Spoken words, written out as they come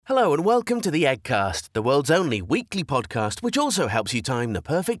Hello and welcome to the Eggcast, the world's only weekly podcast which also helps you time the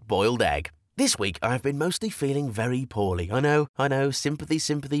perfect boiled egg. This week I've been mostly feeling very poorly. I know,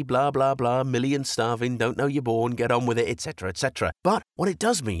 sympathy, blah, blah, blah, millions starving, don't know you're born, get on with it, etc, etc. But what it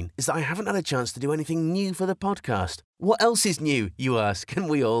does mean is that I haven't had a chance to do anything new for the podcast. What else is new, you ask, and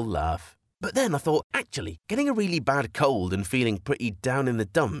we all laugh. But then I thought, actually, getting a really bad cold and feeling pretty down in the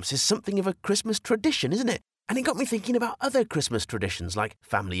dumps is something of a Christmas tradition, isn't it? And it got me thinking about other Christmas traditions like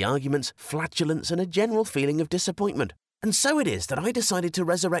family arguments, flatulence, and a general feeling of disappointment. And so it is that I decided to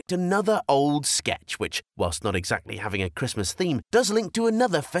resurrect another old sketch, which, whilst not exactly having a Christmas theme, does link to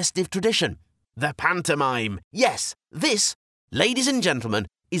another festive tradition. The pantomime. Yes, this, ladies and gentlemen,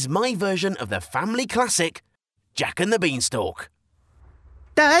 is my version of the family classic, Jack and the Beanstalk.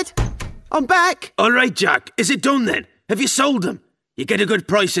 Dad, I'm back. All right, Jack. Is it done then? Have you sold them? You get a good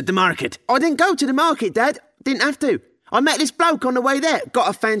price at the market. I didn't go to the market, Dad. Didn't have to. I met this bloke on the way there. Got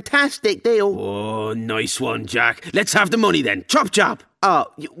a fantastic deal. Oh, nice one, Jack. Let's have the money then. Chop, chop. Oh,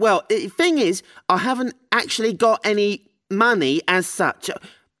 well, the thing is, I haven't actually got any money as such.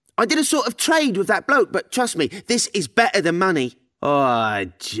 I did a sort of trade with that bloke, but trust me, this is better than money. Oh,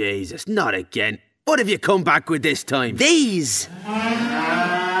 Jesus, not again. What have you come back with this time? These!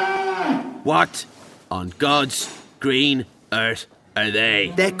 What on God's green earth are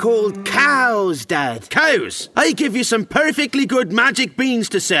they? They're called cows, Dad. Cows? I give you some perfectly good magic beans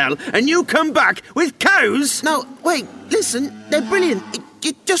to sell, and you come back with cows? No, wait, listen, they're brilliant.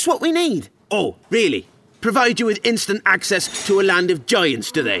 It's just what we need. Oh, really? Provide you with instant access to a land of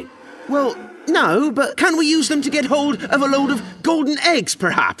giants, do they? Well, no, but... Can we use them to get hold of a load of golden eggs,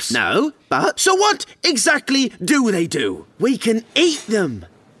 perhaps? No, but... So what exactly do they do? We can eat them.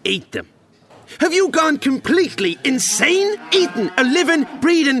 Eat them? Have you gone completely insane? Eating a living,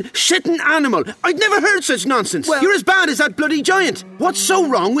 breathing, shitting animal? I'd never heard such nonsense. Well, you're as bad as that bloody giant. What's so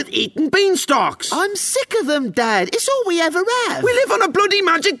wrong with eating beanstalks? I'm sick of them, Dad. It's all we ever have. We live on a bloody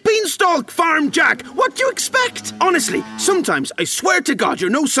magic beanstalk farm, Jack. What do you expect? Honestly, sometimes I swear to God you're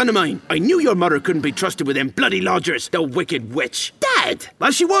no son of mine. I knew your mother couldn't be trusted with them bloody lodgers, the wicked witch. Dad!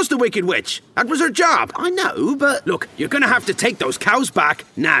 Well, she was the wicked witch. That was her job. I know, but... Look, you're going to have to take those cows back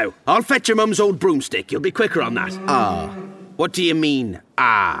now. I'll fetch your mum's old broomstick. You'll be quicker on that. What do you mean,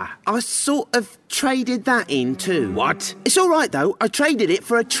 I sort of traded that in too. What? It's all right, though. I traded it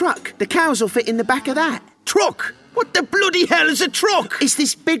for a truck. The cows will fit in the back of that. Truck? What the bloody hell is a truck? It's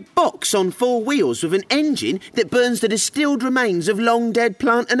this big box on 4 wheels with an engine that burns the distilled remains of long-dead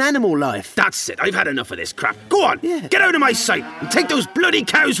plant and animal life. That's it. I've had enough of this crap. Go on. Yeah. Get out of my sight and take those bloody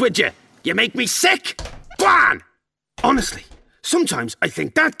cows with you. You make me sick. Go on. Honestly, sometimes I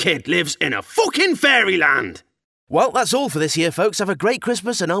think that kid lives in a fucking fairyland. Well, that's all for this year, folks. Have a great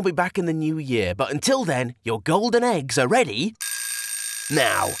Christmas and I'll be back in the new year. But until then, your golden eggs are ready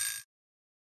now.